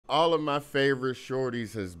all of my favorite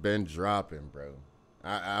shorties has been dropping, bro.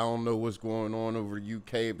 I don't know what's going on over the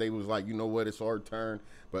UK. If they was like, you know what, it's our turn,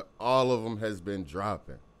 but all of them has been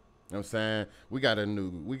dropping. You know what I'm saying? We got a new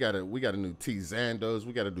T Zandos,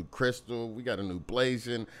 we got a new Crystal, we got a new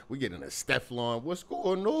Blazing, we getting a Stefflon. What's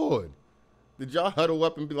going on? Did y'all huddle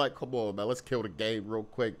up and be like, come on, man, let's kill the game real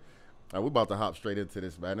quick? We're about to hop straight into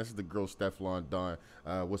this, man. This is the girl Stefflon Dawn.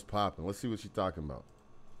 What's popping? Let's see what she's talking about.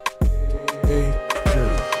 Hey,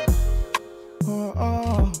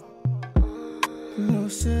 oh, no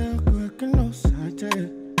silk, no side,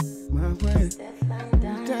 my way.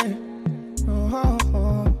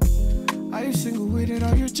 Are you single with it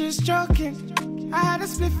or you just joking? I had a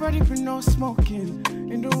split ready but no smoking.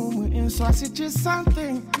 In the room we're in, so I suggest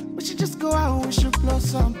something. We should just go out and we should blow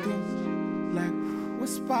something. Like,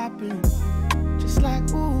 what's poppin'? Just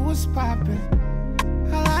like, ooh, what's poppin'?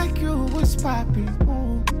 I like you, what's poppin'?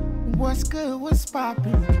 Ooh, what's good, what's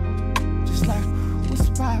poppin'? Just like, what's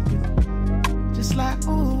poppin'? Just like,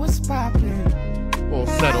 ooh, what's poppin'? Well,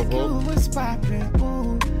 I like you, what's poppin'?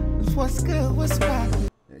 Ooh, what's good, what's poppin'?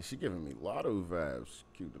 She giving me lotto vibes,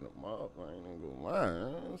 cuting them up. I ain't even gonna lie. You know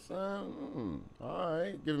what I'm saying? All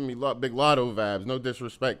right, giving me big lotto vibes. No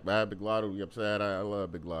disrespect, man. Big lotto. You know what I'm saying? I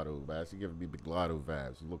love big lotto vibes. She giving me big lotto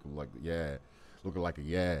vibes. Looking like a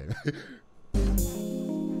yeah.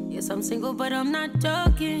 Yes, I'm single, but I'm not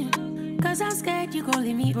joking. Cause I'm scared you gon'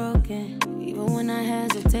 leave me broken. Even when I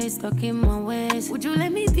hesitate, stuck in my ways. Would you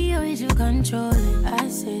let me be or is you controlling? I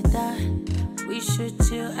said that we should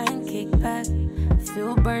chill and kick back.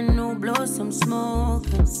 Feel burn, no blow some smoke.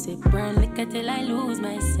 And sip burn liquor till I lose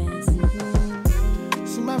my sense.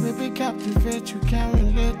 See my baby captivate, you can't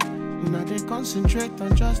relate. You know they concentrate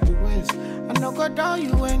on just the ways. I know God down,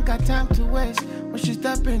 you ain't got time to waste. When she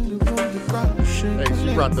step in the room, the ground shake.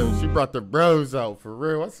 Hey, she brought the bros out for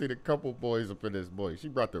real. I seen a couple boys up in this boy. She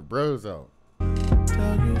brought the bros out.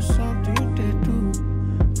 Tell you something they do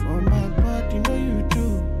for my body, know you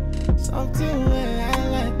do something where I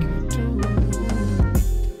like you too.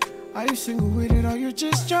 Are you single with it or you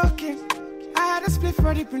just joking? I had a split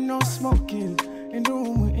ready but no smoking. In the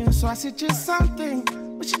room we're in, so I suggest something.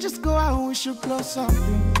 We should just go out and we should blow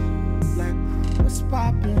something. Like, what's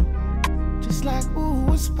poppin'? Just like, ooh,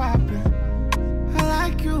 what's poppin'? I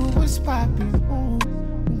like you, what's poppin'? Ooh,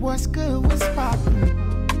 what's good, what's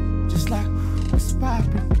poppin'? Just like, what's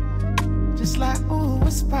poppin'? Just like, ooh,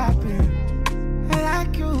 what's poppin'? I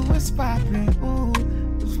like you, what's poppin'? Ooh,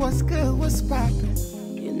 what's good, what's poppin'?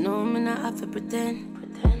 You know me not have to pretend.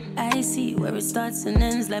 I see where it starts and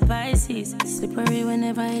ends like Pisces. Slippery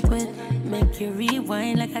whenever it wet. Make you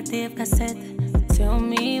rewind like a tape cassette. Tell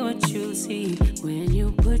me what you see when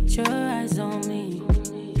you put your eyes on me.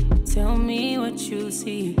 Tell me what you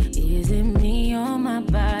see. Is it me or my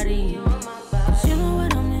body? 'Cause you know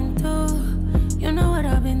what I'm into. You know what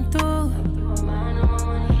I've been through.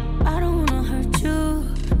 I don't wanna hurt you.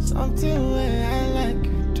 Something where I like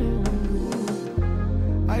you too.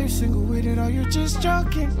 Are you single with it or you just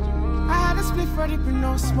joking? I had a split ready but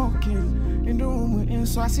no smoking. In the room we're in,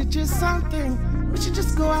 so I suggest something. We should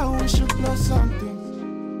just go out and we should blow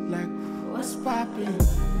something. Like, what's poppin'?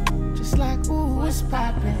 Just like, ooh, what's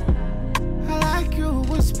poppin'? I like you,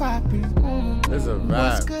 what's poppin'? There's a vibe.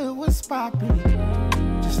 What's good, what's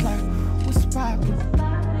poppin'? Just like, what's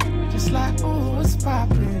poppin'? Just like, ooh, what's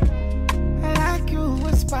poppin'? I like you,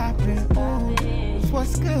 what's poppin'? Ooh,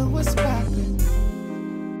 what's good, what's poppin'?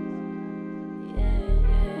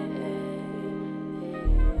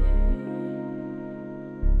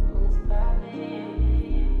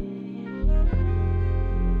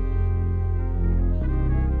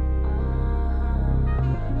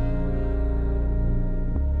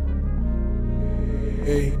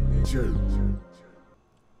 Hey, Joe.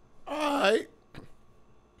 All right.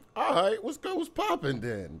 What's good? What's popping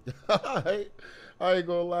then? All right. I ain't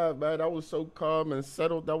gonna lie, man. I was so calm and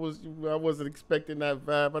settled. I wasn't expecting that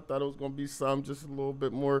vibe. I thought it was gonna be something just a little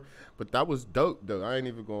bit more, but that was dope, though. I ain't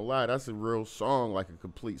even gonna lie. That's a real song, like a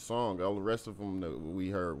complete song. All the rest of them that we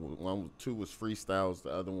heard, two was freestyles. The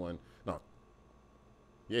other one, no.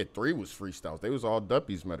 Yeah, 3 was freestyles. They was all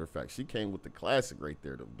duppies, matter of fact. She came with the classic right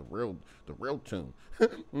there, the real tune. I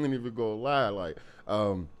ain't even gonna lie, like,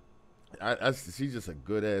 she's just a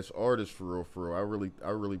good ass artist for real.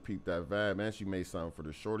 I really peeped that vibe, man. She made something for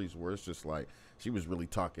the shorties where it's just like she was really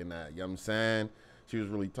talking that, you know what I'm saying? She was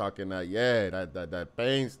really talking that, that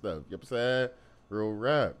pain stuff, you know what I'm saying? Real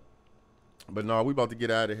rap. But no, we about to get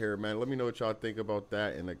out of here, man. Let me know what y'all think about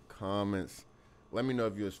that in the comments Let me know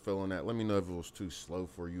if you was feeling that. Let me know if it was too slow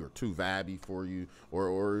for you or too vibey for you,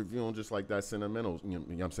 or if you don't just like that sentimental, you know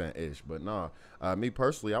what I'm saying, ish. But nah, me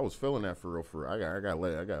personally, I was feeling that for real. I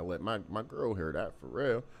gotta let my girl hear that for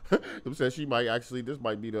real. I'm saying she might actually, this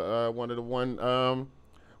might be the one of the one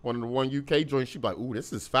UK joints. She be like, ooh,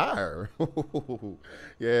 this is fire.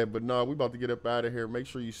 Yeah, but no, we about to get up out of here. Make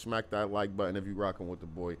sure you smack that like button if you rocking with the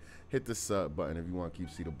boy. Hit the sub button if you want to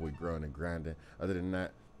see the boy growing and grinding. Other than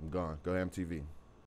that, I'm gone. Go MTV.